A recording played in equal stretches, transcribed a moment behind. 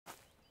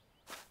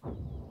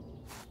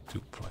2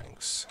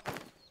 planks.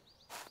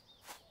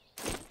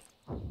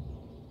 I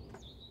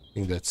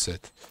think that's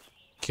it.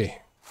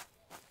 Okay.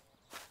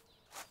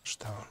 Push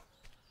down.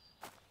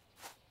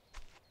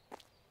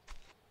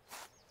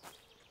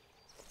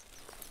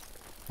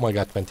 Oh my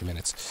god, 20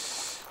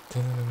 minutes.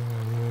 I'm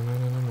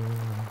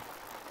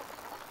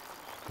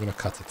gonna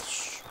cut it.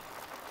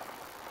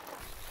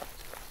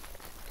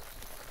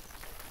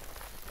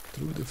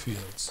 Through the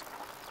fields.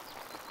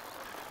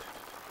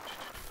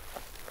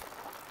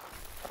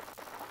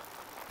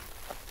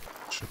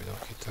 Should we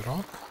don't hit the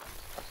rock?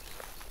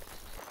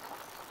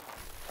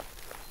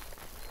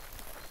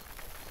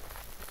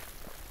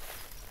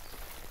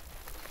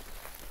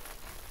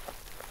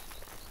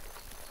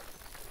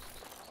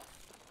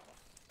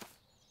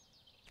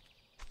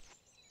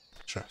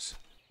 Sure.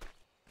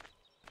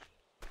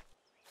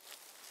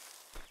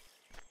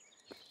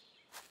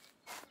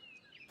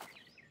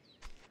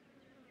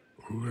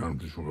 I'm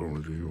just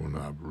going to you and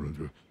I.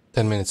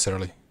 10 minutes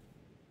early.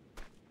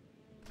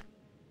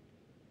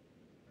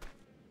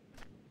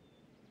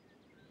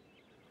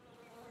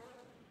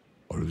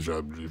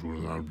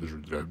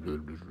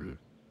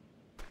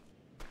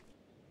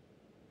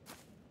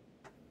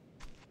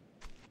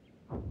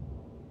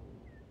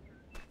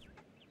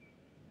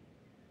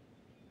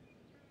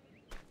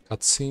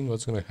 Cutscene,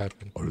 what's gonna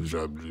happen?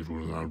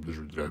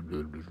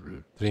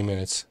 3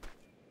 minutes.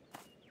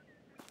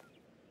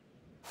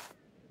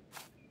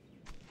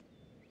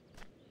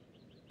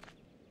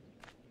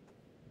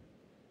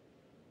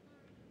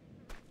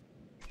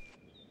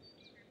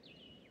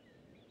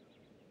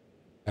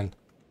 And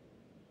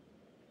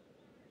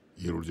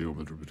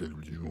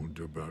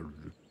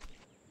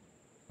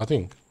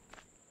nothing.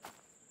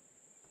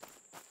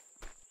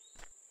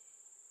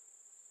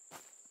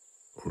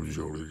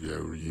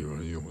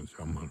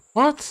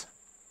 What?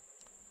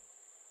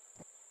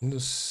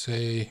 Let's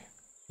say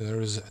there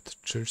is at the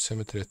church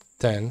cemetery at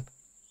 10.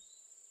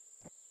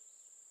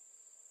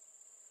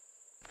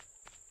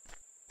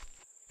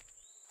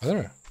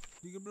 Other?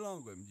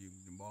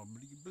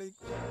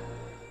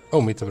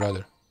 Oh, meet a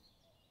brother.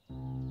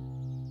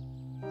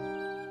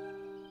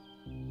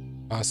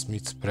 Past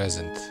meets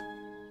present.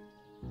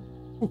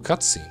 Oh,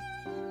 cutscene.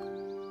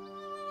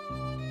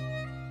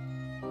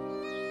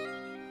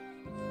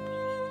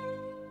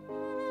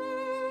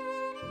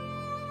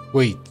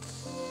 Wait.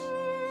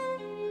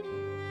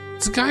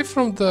 This guy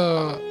from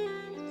the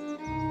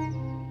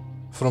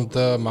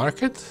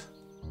market?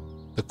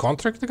 The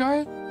contract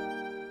guy?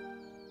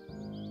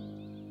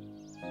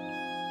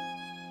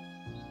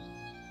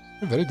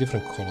 A very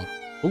different color.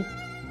 Oh,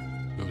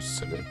 those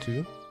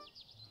 72.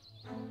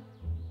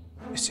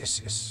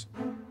 Yes.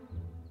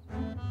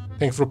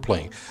 Thanks for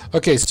playing.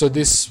 Okay, so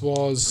this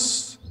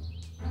was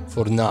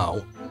for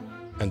now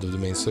end of the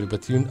main story,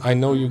 but I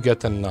know you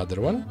get another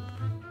one.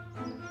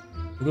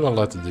 I'm gonna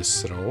let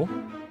this roll.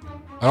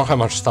 I don't have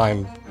much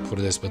time for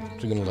this, but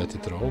we're gonna let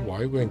it roll. Why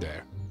are you going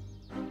there?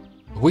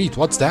 Wait,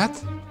 what's that?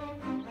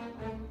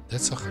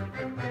 That's a...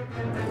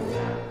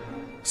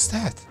 What's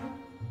that?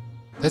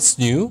 That's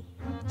new?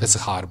 That's a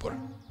harbor.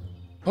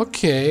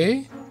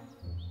 Okay.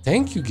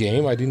 Thank you,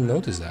 game. I didn't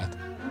notice that.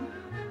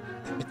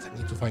 Damn it, I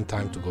need to find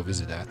time to go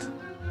visit that.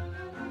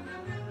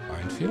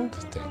 Minefield,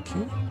 thank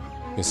you.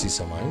 You can see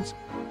some mines.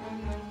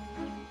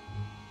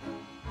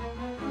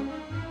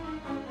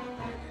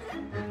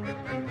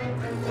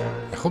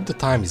 I hope the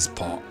time is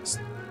paused.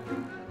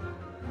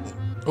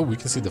 Oh, we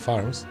can see the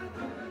farms.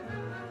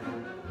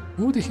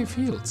 Ooh, the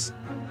fields.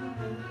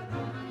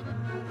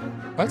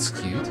 That's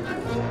cute.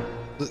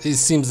 It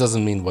seems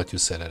doesn't mean what you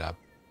set it up.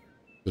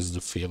 Because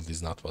the field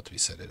is not what we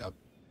set it up.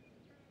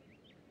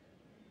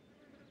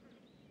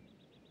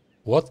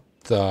 What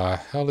the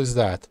hell is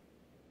that?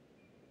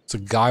 It's a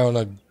guy on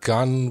a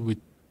gun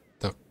with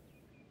the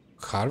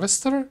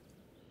harvester?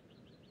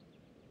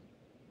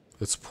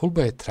 It's pulled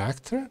by a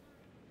tractor?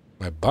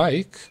 My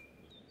bike?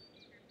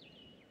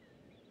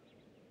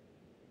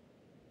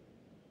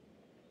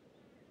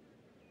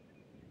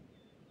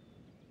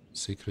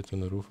 Secret on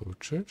the roof of a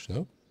church?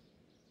 No?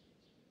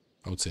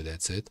 I would say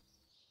that's it.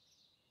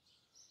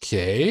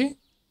 Okay.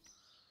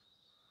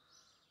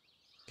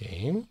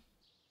 Game.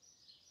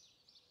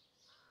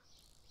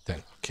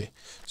 10. Okay.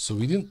 So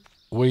we didn't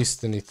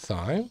waste any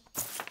time.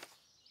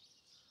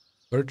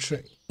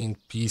 Furniture in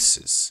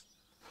pieces.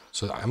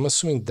 So I'm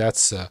assuming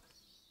that's a...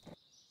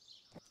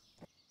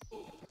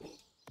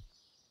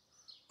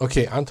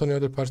 Okay, Anthony,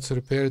 other parts are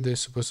repaired. They're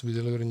supposed to be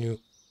delivering new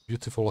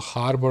beautiful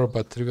harbor,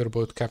 but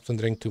riverboat captain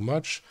drank too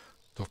much.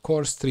 Of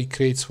course, 3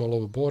 crates fell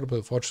overboard,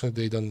 but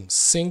fortunately they don't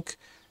sink.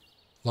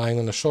 Lying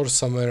on the shore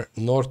somewhere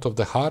north of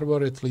the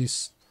harbor, at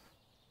least.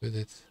 With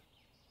it.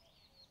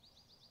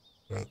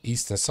 On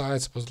eastern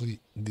side, supposedly,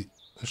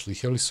 actually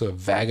here, so a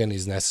wagon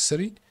is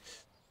necessary.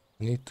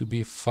 Need to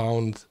be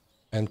found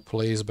and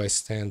placed by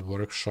stand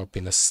workshop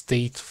in a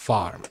state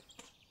farm.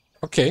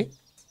 Okay.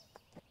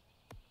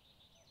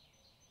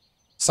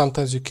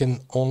 Sometimes you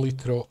can only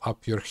throw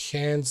up your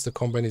hands. The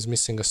combine is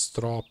missing a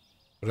straw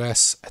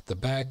press at the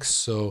back,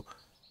 so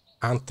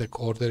Antec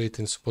ordered it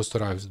and supposed to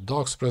arrive. The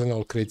dogs present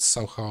all crates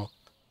somehow.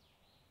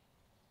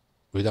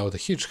 without a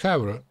hitch.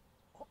 However,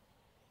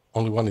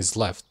 only one is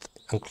left.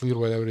 Unclear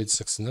whether it's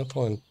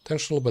accidental or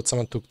intentional, but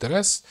someone took the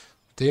rest.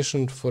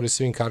 Reputation for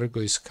receiving cargo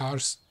is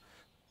scarce.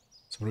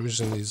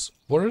 Supervision is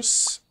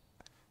worse.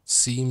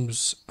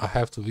 Seems I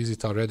have to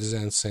visit our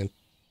residents and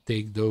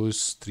take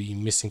those 3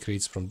 missing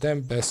crates from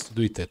them. Best to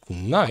do it at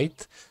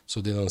night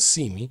so they don't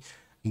see me.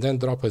 And then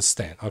drop a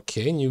stand.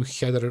 Okay, new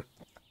header.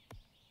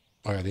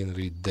 Oh, I didn't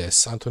read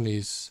this.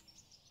 Anthony's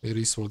a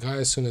reasonable guy.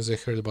 As soon as I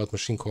heard about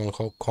machine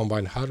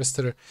combine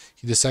harvester,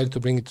 he decided to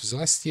bring it to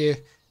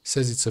Celestia.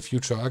 Says it's a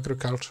future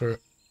agriculture.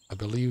 I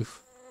believe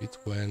it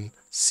when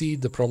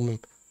seed. The problem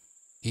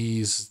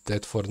is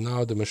that for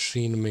now the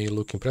machine may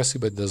look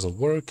impressive, but it doesn't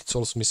work. It's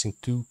also missing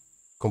 2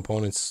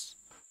 components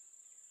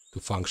to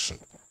function.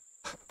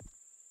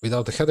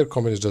 Without the header,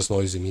 combine is just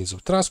noisy means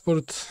of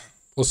transport.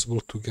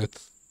 Possible to get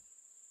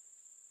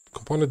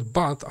component,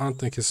 but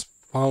Anton has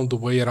found a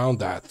way around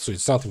that, so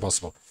it's not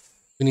impossible.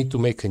 We need to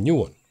make a new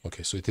one.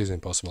 Okay, so it is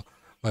impossible.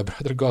 My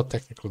brother got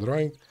technical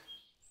drawing.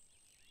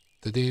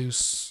 The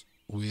Deus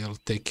will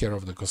take care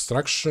of the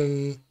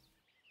construction.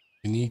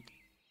 We need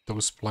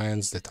those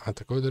plans that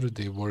Anton ordered.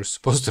 They were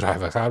supposed to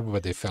arrive at harbor,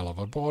 but they fell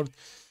overboard.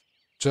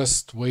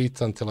 Just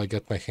wait until I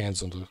get my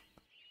hands on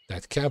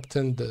that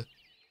captain. The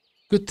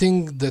good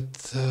thing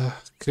that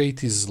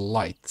crate is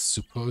light.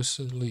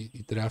 Supposedly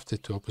it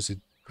drafted to opposite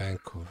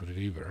bank of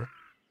river,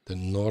 the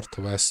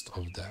northwest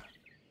of the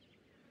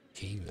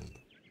haven.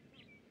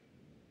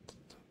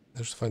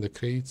 There's to find the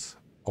crate.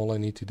 All I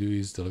need to do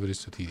is deliver it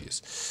to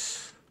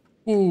Tedious.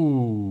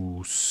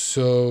 Ooh,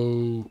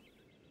 so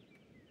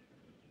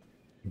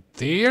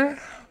there.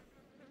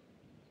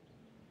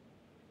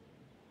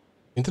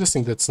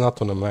 Interesting, that's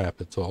not on a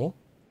map at all.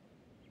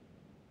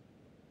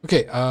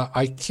 Okay,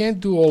 I can't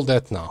do all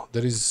that now.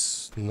 There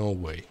is no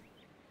way.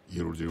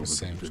 The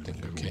same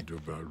thing, okay.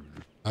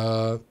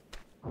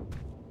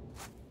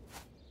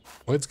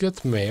 Let's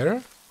get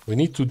Mare. We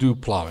need to do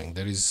plowing.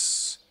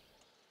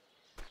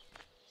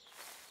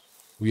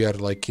 We are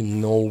like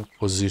in no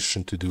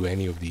position to do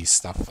any of these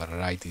stuff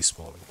right this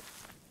moment.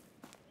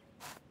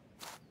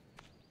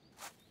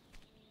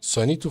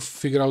 So I need to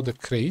figure out the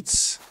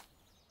crates,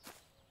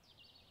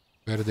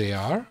 where they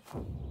are,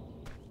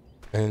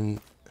 and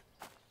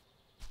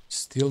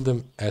steal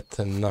them at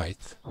the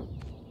night.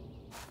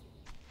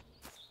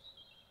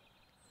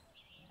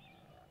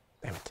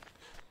 Damn it.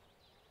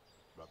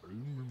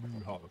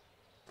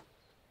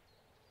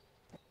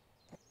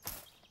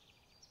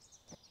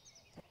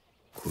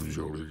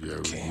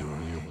 Okay.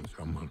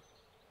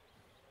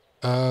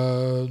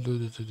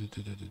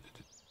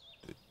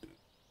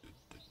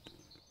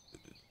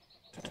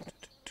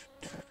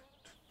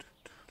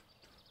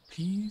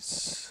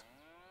 Peace.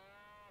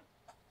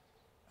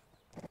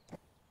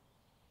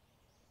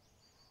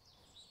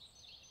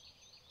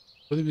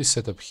 What did we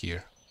set up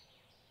here?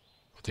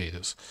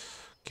 Potatoes.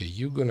 Okay,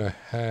 you're gonna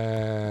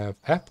have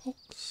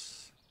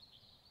apples.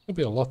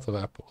 Maybe a lot of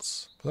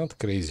apples, but not a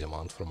crazy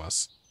amount from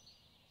us.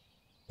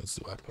 Let's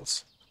do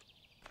apples.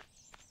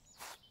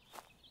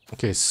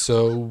 Okay,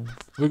 so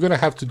we're gonna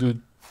have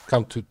to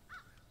come to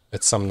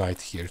at some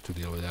night here to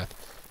deal with that.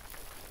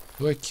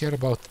 Do I care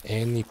about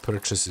any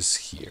purchases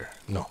here?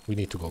 No, we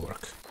need to go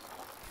work.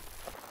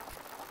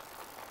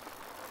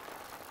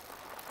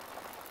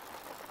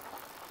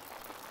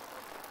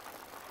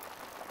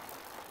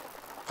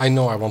 I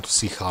know I want to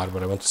see harbor,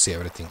 I want to see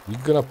everything. We're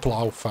gonna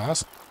plow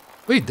fast.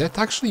 Wait, that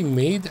actually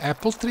made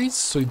apple trees?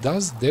 So it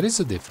does, there is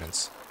a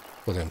difference,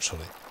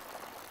 potentially.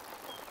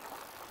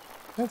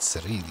 That's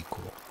really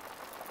cool.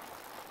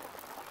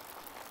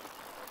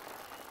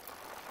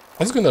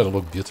 It's gonna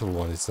look beautiful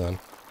when it's done.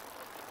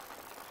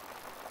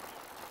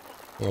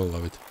 I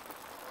love it.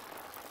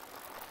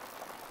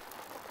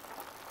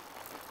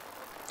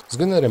 It's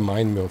gonna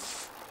remind me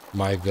of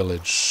my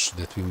village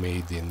that we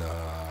made in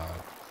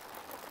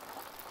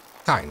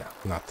kinda,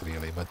 not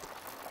really, but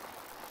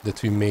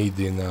that we made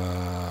in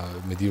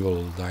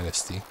medieval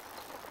dynasty.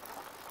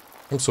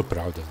 I'm so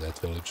proud of that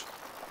village.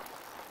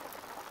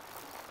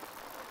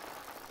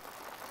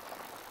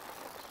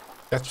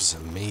 That was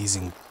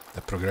amazing,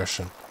 the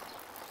progression.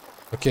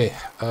 Okay,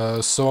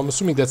 so I'm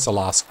assuming that's the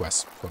last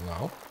quest for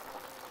now.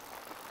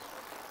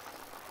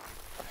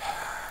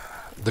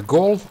 The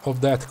goal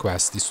of that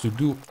quest is to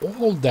do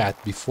all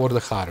that before the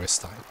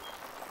harvest time,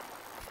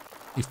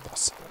 if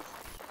possible.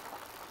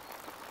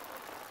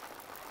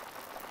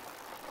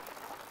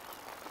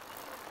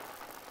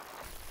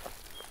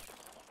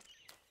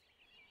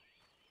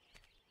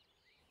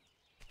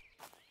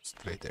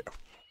 Straight there.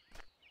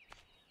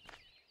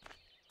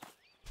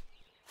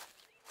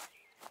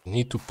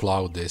 Need to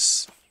plow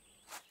this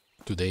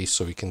today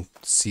so we can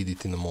seed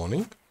it in the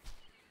morning.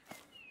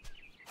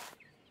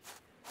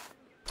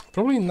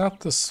 Probably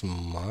not the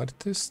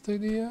smartest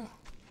idea,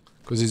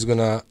 because it's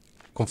gonna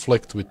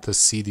conflict with the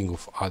seeding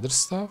of other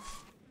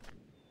stuff,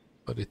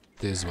 but it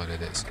is what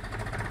it is.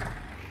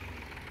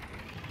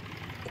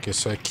 Okay,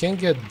 so I can't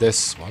get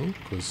this one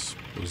because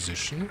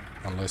position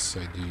unless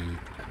I do.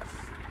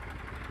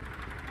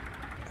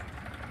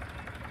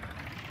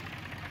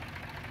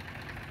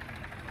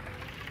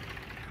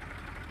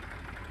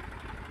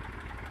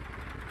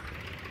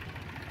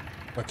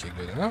 Okay,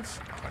 good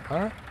enough.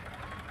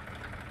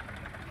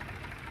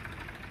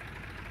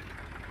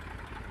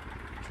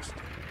 Just...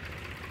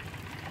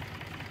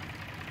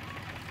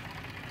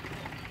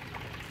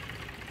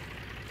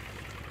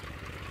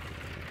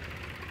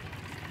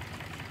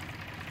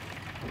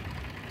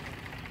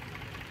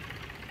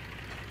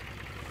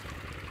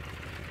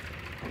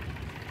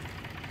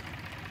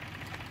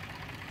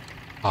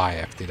 I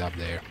effed it up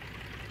there.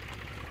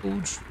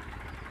 Ooch.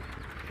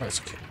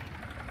 That's okay.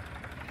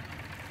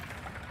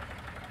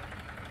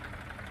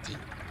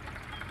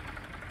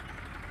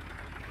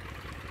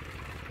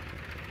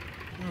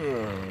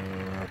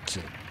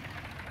 Okay.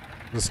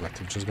 This is what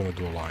I'm just gonna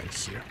do a line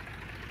here.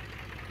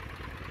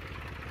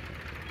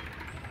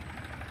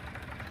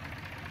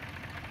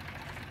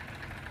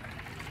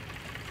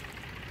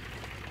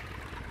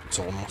 It's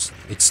almost...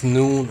 It's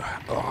noon.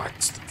 Oh,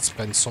 it's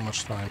spent so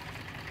much time.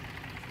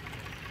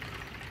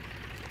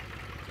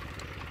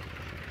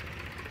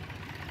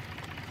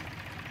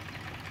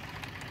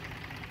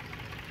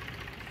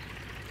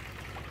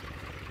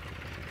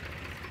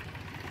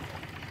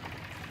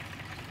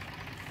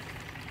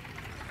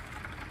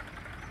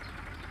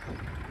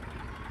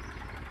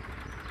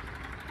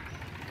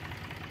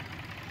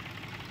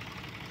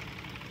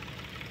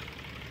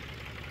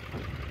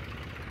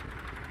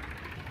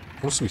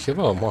 Also, we have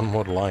one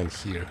more line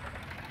here.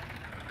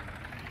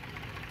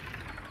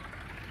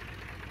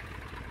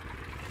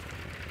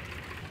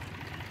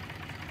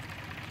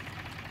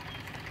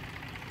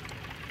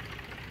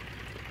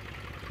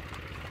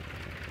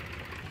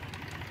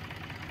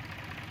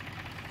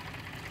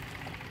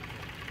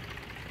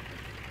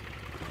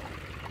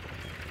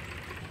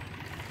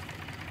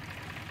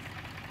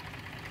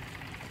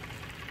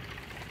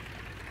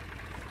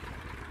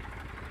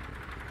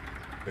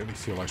 I really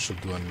feel I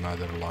should do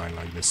another line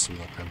like this so we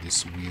don't have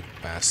these weird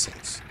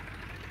passings.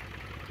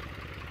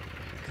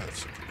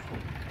 That's okay.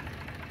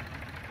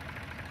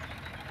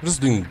 I'm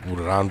just doing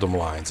random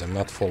lines. I'm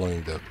not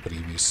following the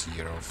previous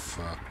year of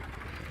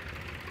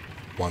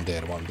one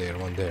there, one there,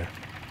 one there.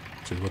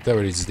 So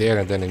whatever is there,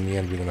 and then in the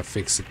end we're gonna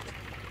fix it.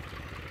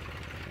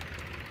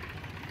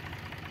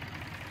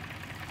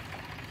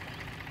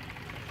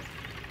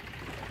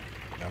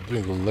 I'm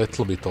doing a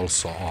little bit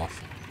also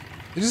off.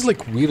 There's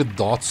like weird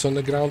dots on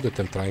the ground that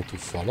I'm trying to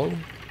follow.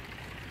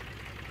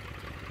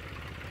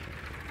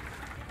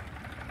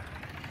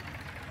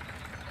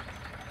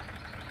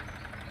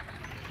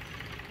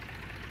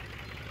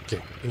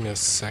 Okay, give me a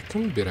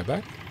second, be right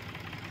back.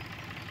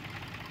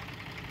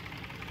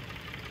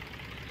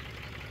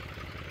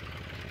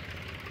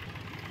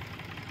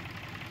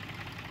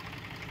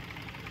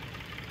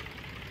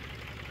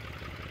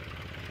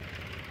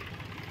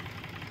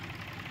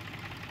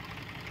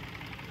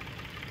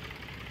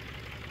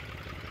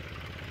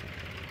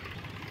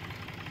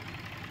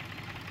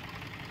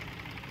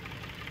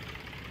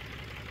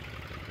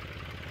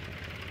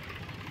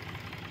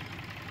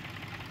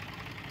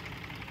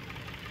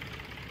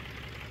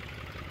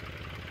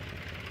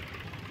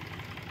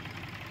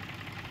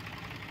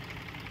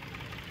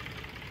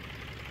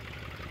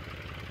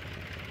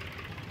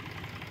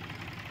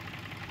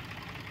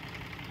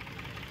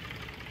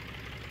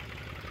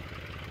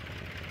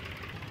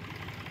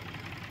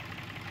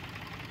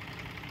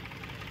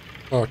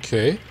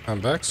 Okay, I'm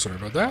back. Sorry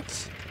about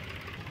that.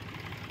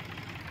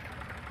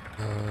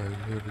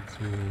 You're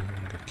doing...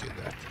 Okay,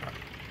 that.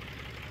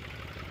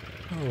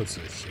 Oh, what's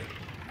it here?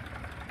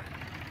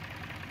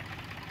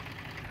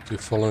 So you're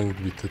following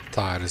with the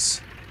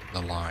tires,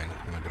 the line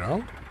on the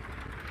ground.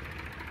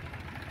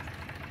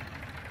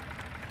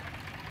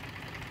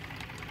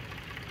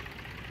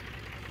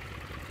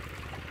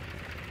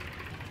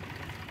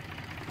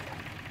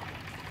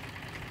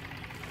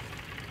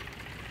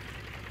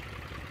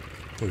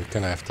 We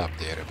kind of effed up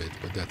there a bit,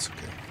 but that's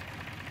okay.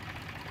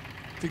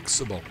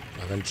 Fixable,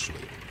 eventually,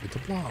 with the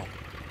plow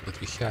that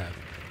we have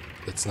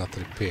that's not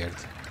repaired.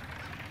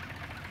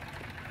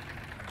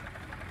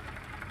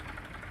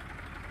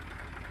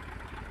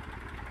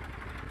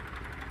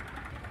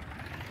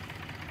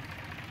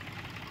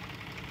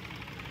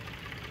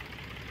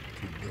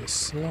 To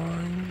this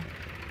line,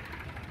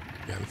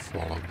 and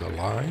follow the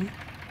line.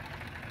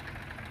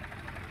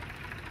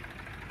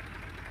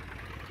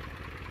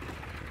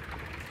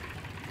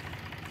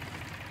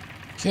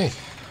 Okay.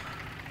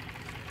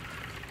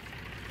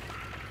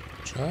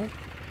 Good job.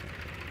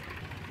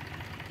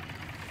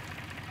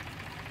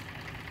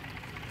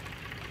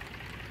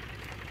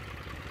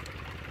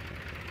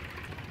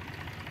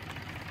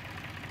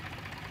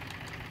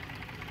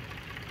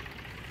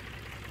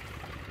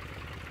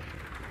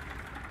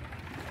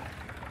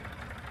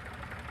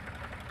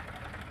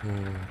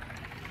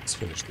 Let's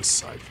finish this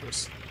side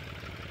first.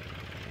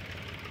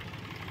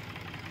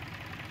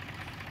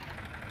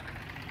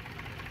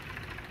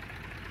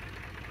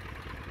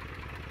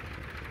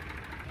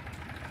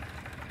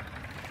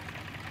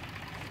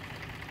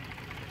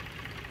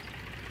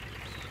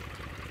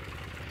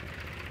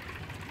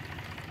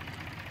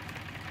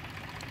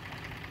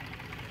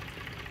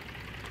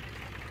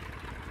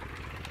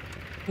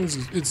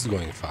 It's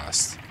going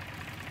fast.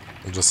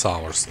 Just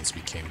hours since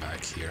we came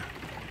back here.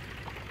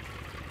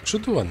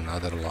 Should do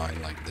another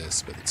line like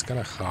this, but it's kind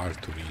of hard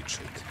to reach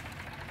it.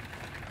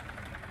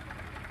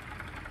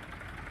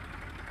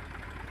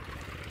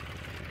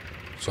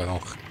 So I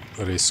don't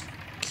risk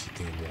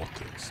hitting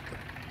waters.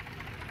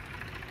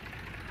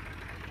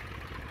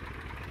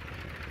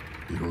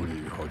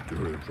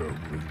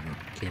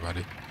 Okay,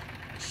 buddy.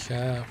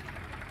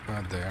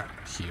 Have there,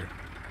 here.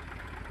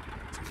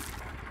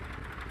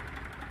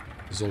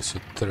 He's also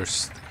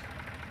thirsty.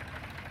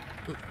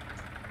 Good.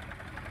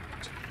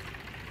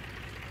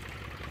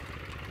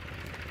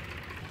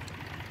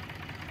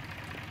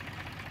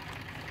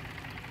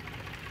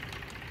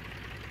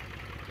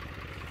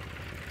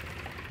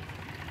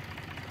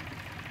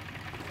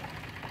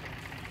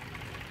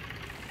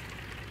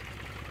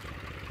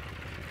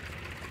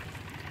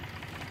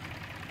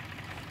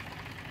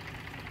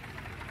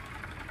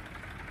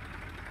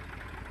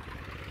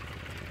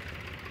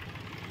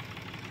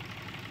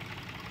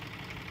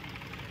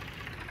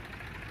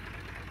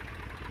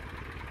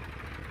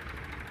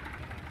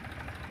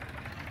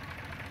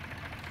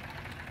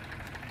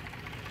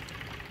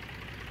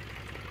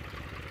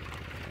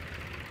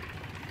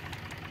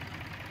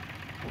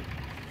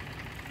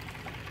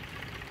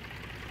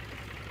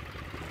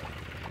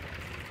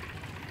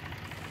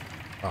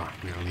 Ah,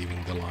 we're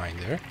leaving the line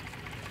there.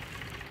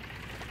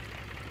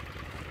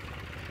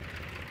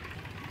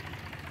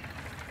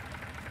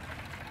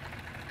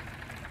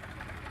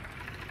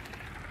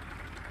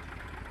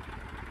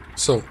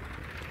 So,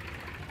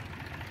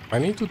 I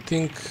need to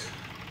think...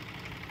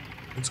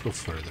 Let's go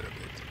further a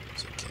bit,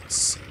 so I can't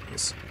see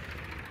this.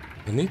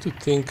 I need to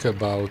think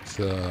about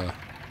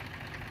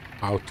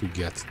how to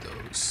get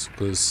those,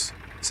 because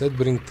it said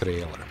bring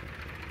trailer.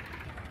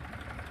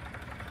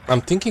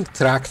 I'm thinking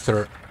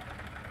tractor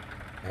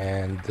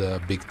and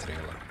big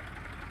trailer,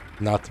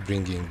 not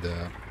bringing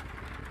the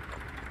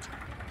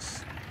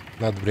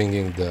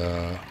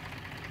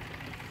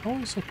how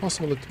is it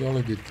possible that we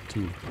only did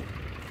 2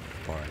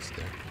 parts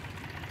there?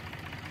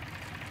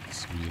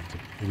 It's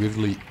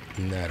weirdly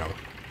narrow.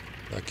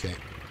 Okay.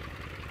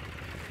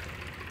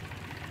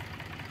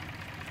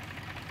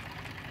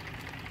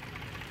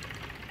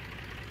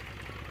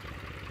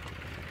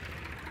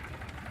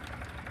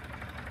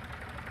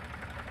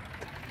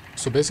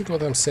 So basically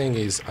what I'm saying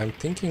is I'm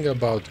thinking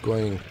about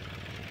going...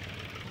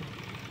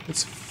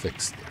 Let's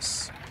fix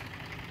this.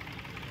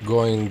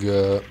 Going,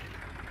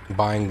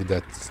 buying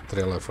that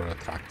trailer for a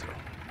tractor.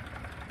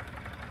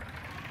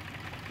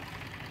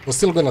 I'm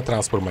still gonna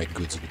transport my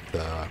goods with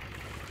the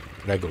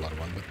regular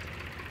one, but...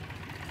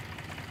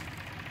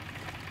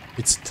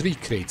 It's 3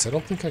 crates. I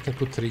don't think I can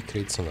put 3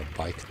 crates on a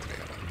bike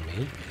trailer.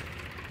 Maybe.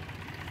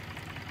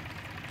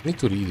 I need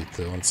to read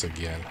it once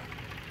again.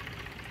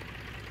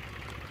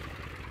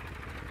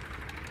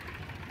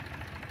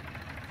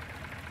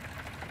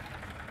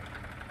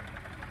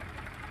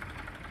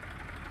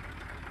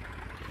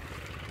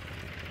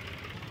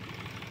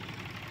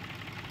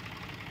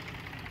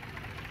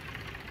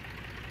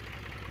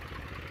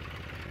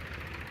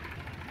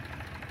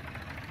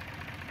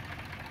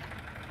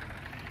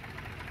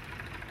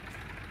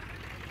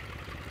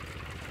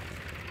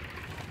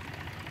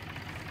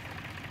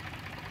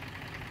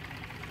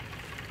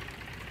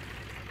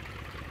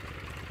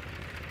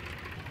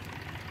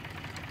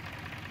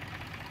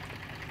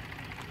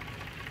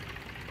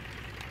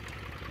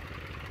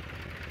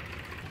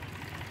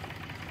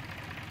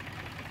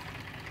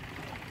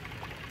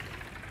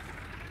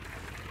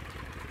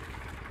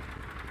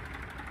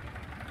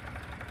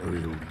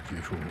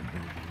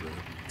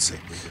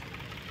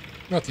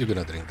 Not you're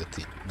gonna drink the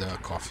tea, the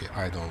coffee.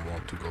 I don't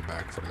want to go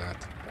back for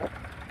that.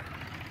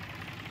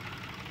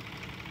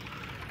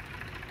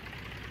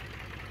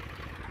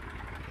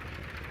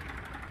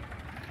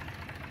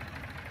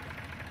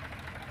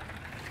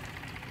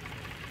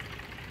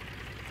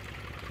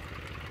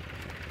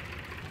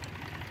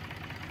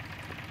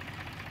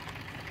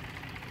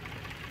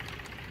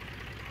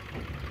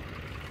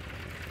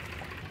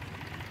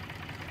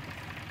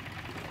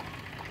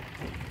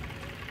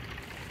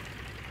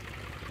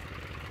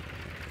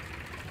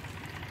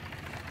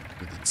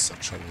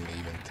 Such an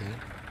uneven thing.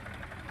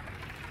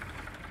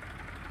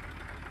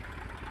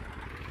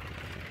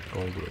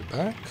 All the way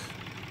back.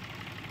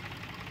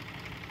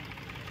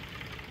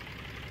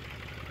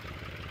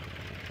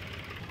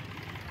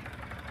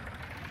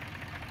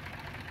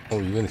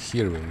 Oh, even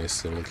here we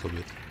missed a little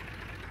bit.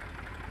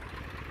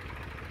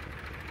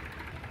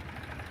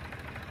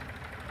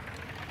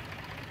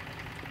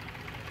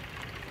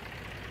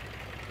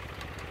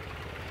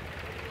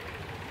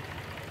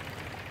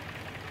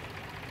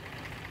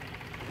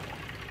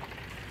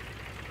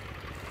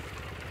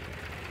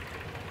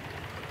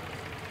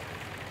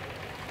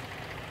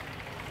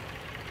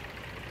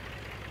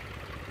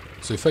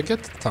 So if I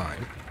get the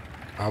time,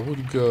 I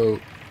would go...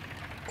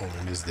 Oh,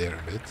 I missed there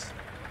a bit.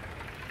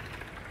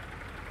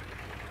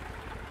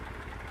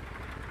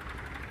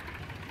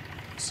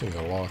 Missing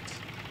a lot.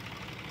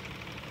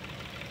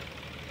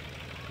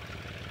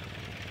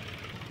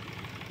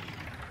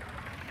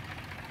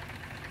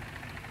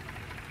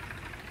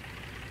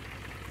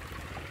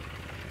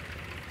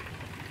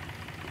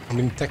 I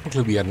mean,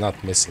 technically we are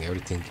not missing.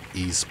 Everything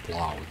is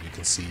plowed. You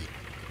can see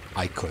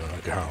icon on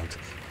the ground.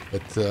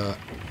 But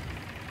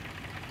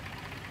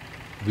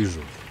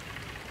visual.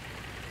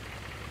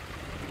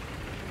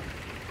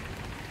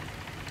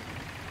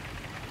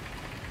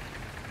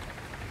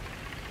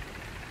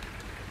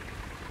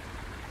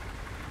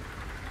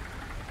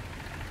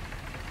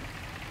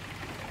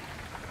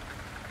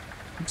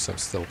 Oops, I'm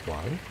still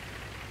plowing.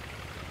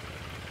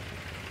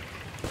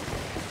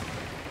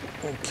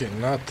 Okay,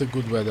 not the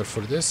good weather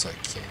for this. I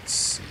can't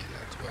see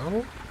that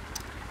well.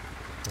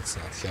 That's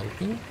not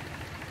helping.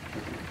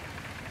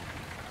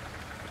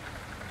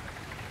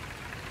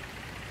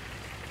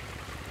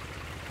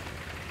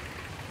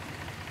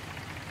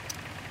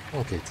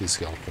 Okay, it is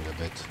helping a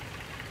bit.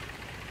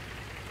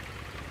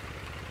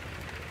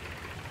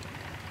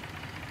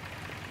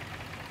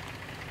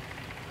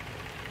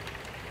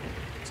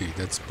 See,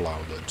 that's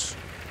plowed edge.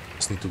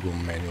 Just need to go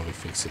manually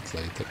fix it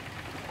later.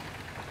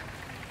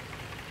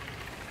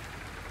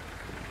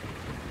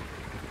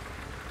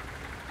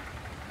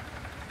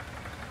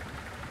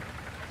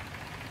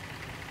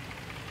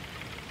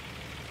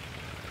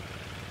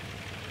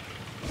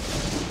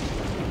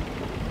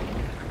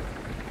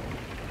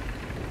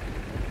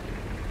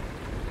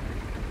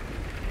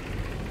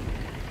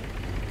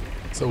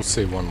 So we'll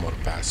say one more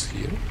pass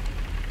here.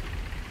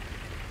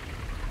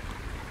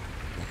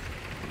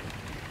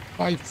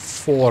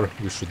 5-4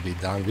 we should be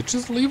done, which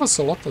is leave us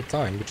a lot of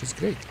time, which is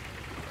great.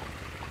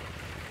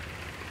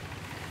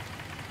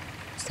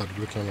 Start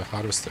working on the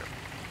harvester.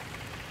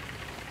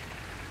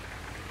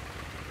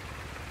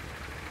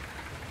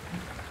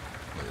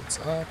 It's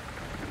up.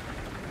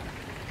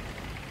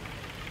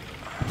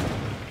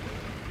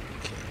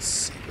 Can't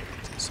see where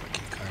it is.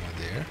 Okay, kind of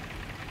there.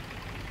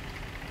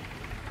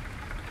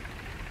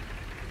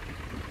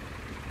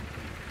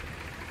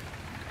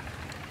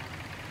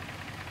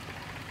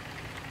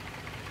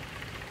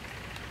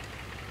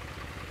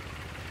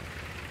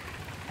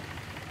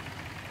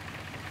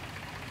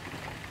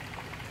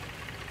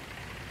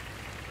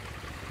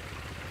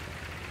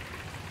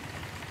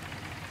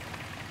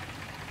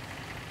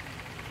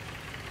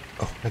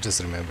 Oh, I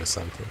just remember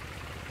something.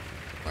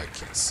 I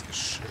can't see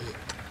shit.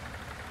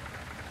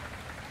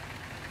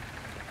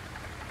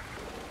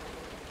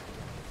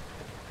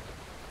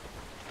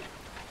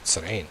 It's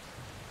rain.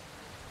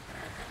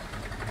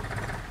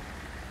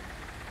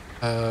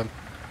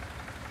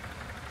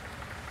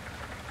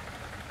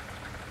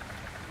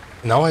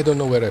 Now I don't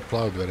know where I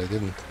plowed, where I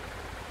didn't.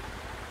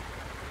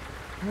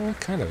 Well,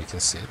 kind of, you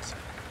can see it.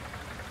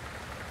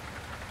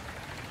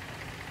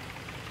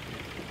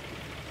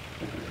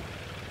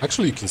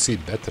 Actually, you can see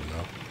it better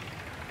now.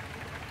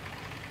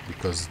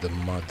 Because the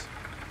mud.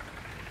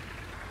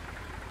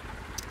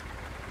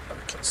 I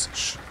can see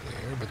shit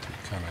there, but we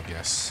kind of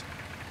guess.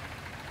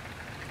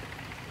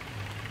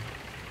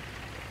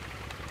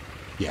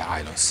 Yeah,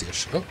 I don't see a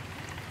shit. Oh.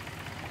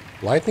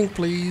 Lightning,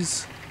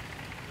 please.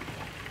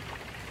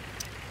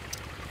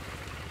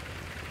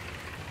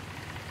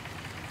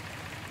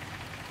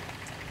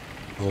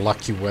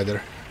 Lucky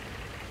weather.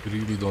 We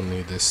really don't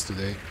need this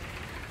today.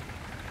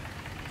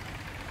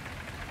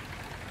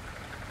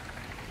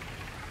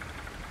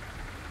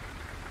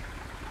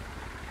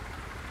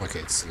 Okay,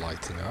 it's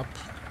lighting up.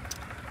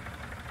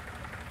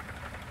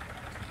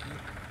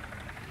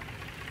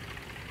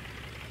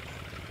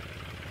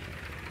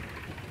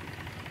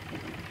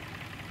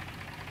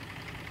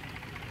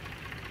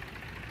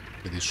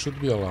 Okay, this should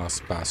be our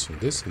last pass on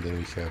this, and then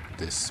we have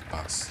this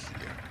pass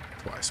here.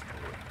 Twice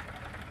probably.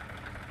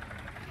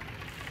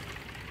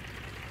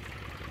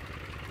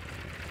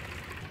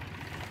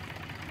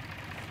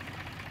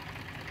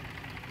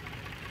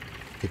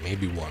 Okay,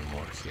 maybe one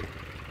more here.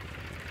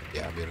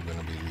 Yeah, we're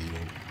gonna be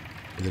leaving.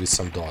 There is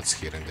some dots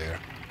here and there.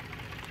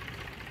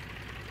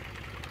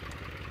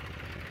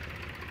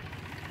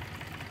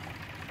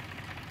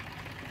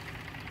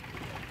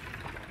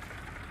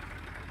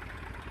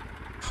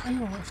 How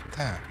you left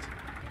that?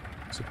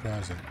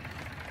 Surprising.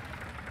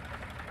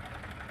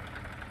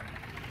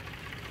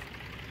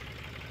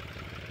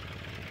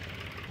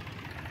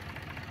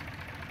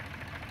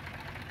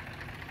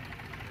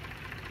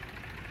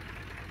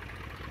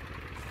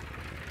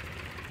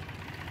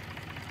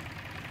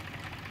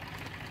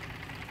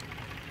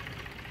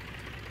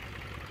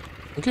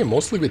 Okay,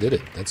 mostly we did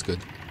it. That's good.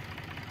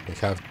 We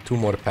have 2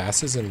 more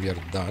passes and we are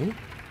done.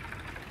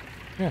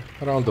 Yeah,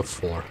 around the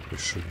 4 we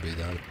should be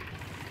done.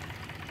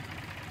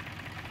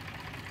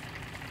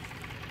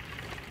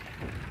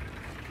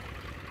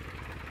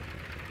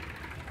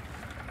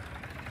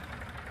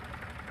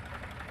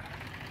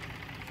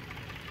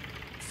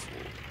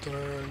 Full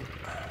turn.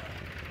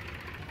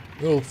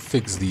 We'll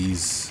fix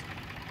these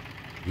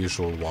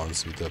visual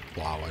ones with the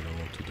plow. I don't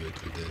want to do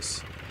it with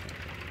this.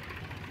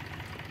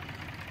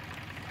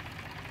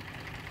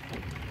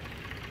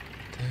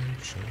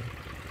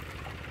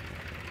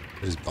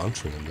 There's a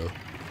bunch of them though.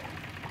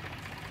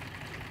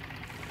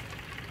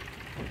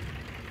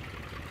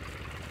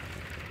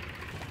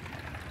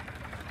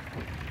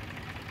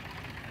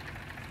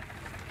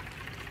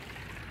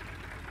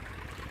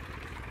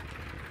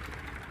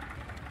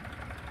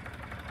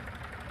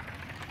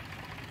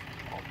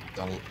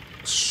 dull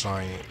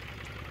shiny.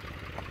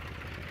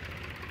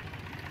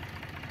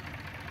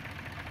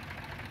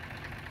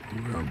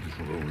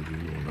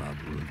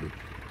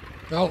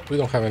 Well, we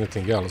don't have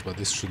anything else, but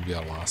this should be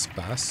our last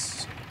pass.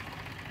 So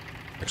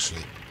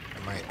actually,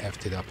 I might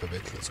effed it up a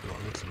bit. Let's go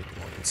a little bit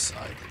more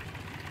inside.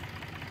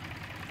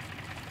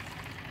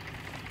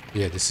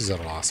 Yeah, this is our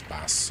last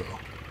pass, so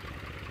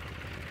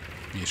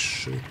we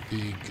should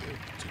be good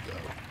to go.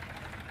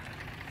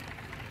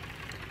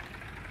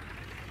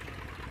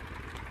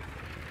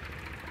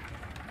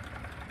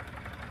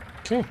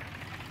 Okay.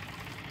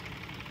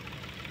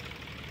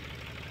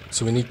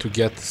 So we need to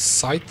get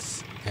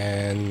sight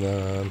and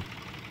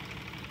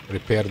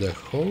repair the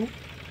hull.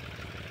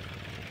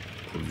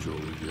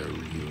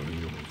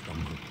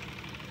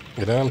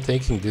 And then I'm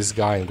taking this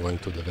guy and going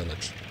to the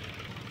village.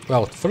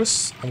 Well,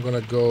 first I'm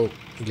gonna go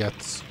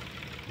get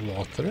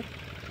water.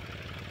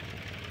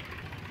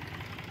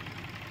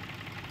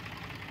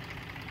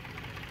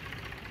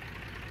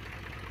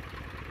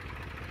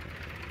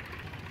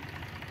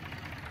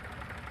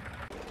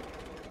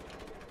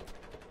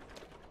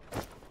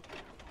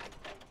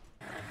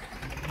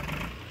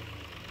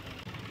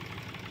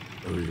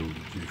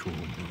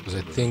 Because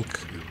I think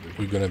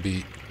we're gonna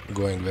be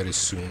going very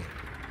soon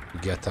to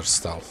get our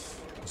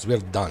stuff. Because we're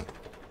done.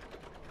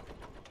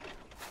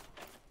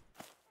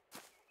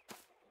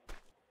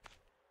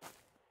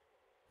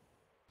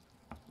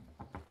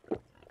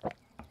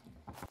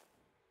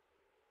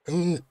 I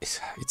mean,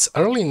 it's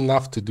early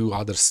enough to do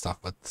other stuff,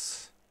 but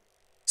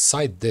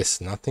beside this,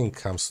 nothing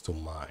comes to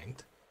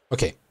mind.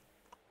 Okay.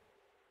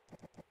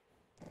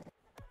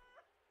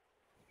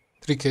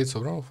 3 K's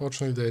of rum,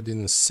 unfortunately they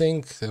didn't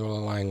sink, they were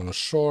lying on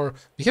shore.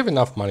 We have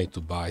enough money to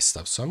buy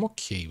stuff, so I'm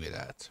okay with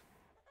that.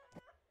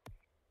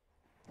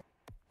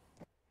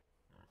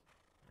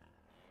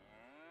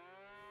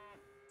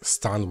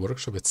 Stand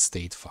workshop at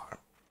State Farm.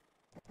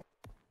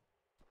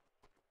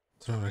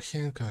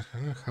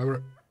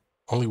 However,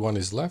 only one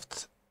is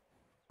left.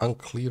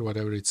 Unclear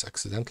whatever it's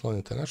accidental and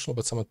international,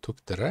 but someone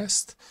took the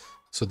rest.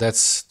 So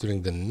that's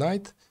during the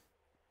night.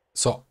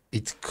 So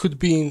it could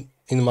be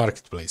in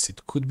marketplace,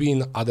 it could be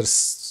in other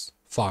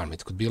farm,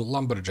 it could be a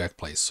lumberjack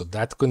place, so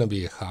that's gonna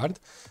be hard.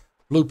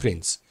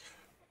 Blueprints.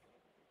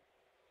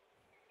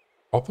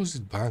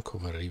 Opposite bank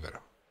of a river.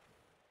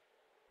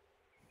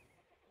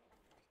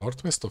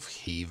 Northwest of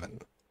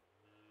Haven.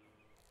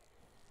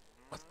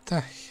 What the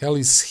hell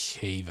is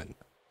Haven?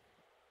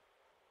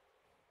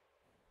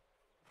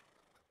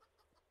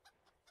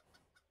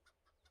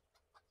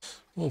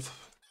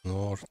 Oof,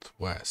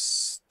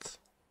 northwest.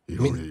 I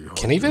mean,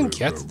 can I even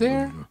get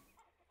there?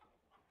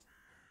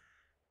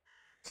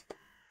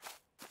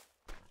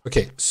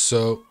 Okay,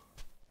 so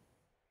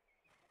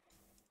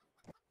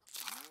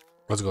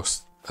let's go.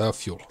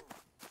 Fuel.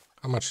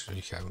 How much do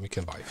we have? We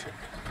can buy fuel.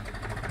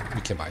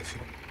 We can buy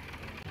fuel.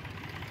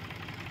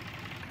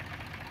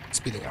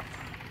 Speeding up.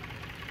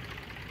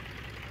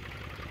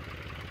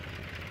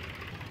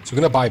 So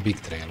we're gonna buy a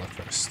big trailer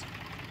first.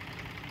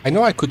 I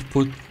know I could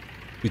put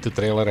with the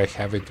trailer I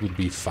have, it would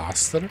be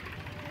faster,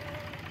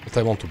 but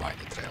I want to buy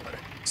the trailer.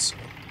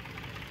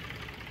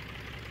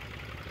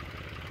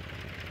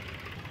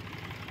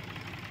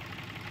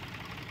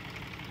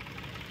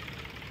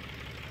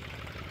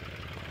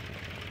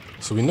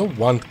 So we know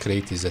one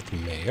crate is at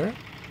Mayor.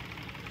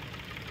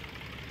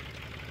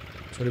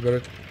 Sorry,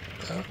 Barrett.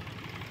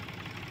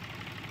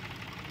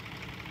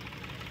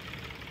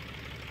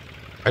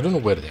 I don't know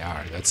where they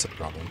are, that's a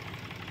problem.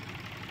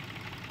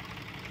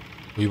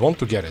 We want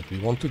to get it, we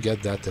want to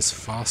get that as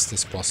fast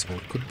as possible.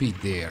 It could be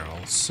there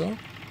also.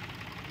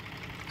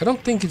 I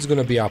don't think it's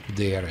gonna be up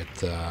there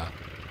at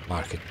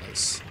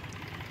Marketplace.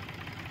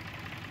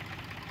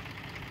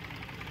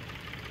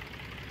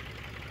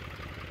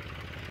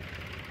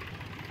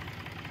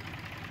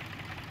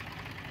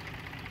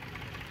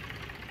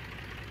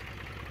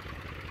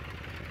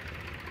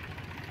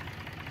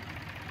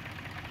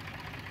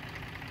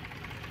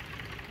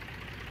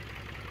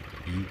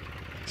 You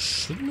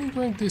shouldn't be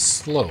going this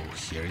slow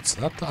here. It's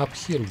not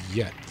uphill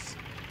yet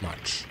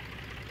much.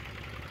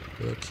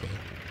 Okay.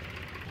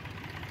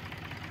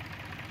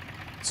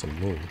 It's a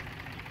moon.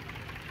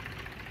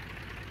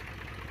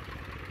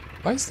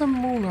 Why is the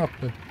moon up?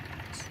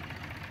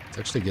 It's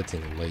actually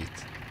getting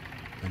late.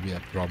 Maybe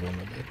a problem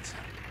a bit.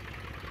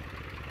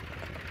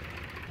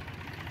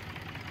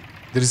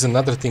 There is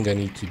another thing I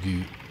need to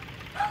do.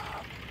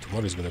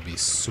 Tomorrow is gonna be a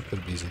super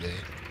busy day.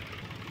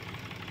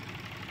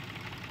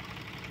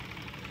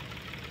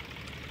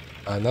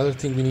 Another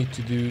thing we need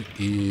to do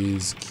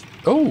is...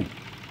 Oh!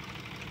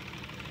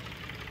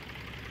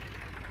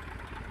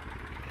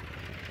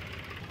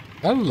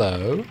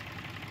 Hello!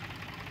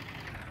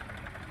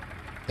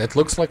 That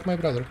looks like my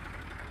brother.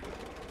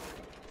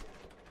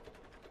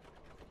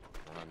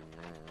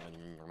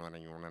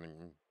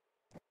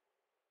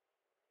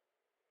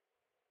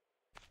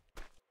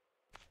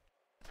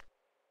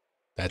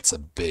 That's a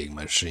big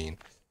machine.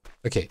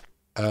 Okay,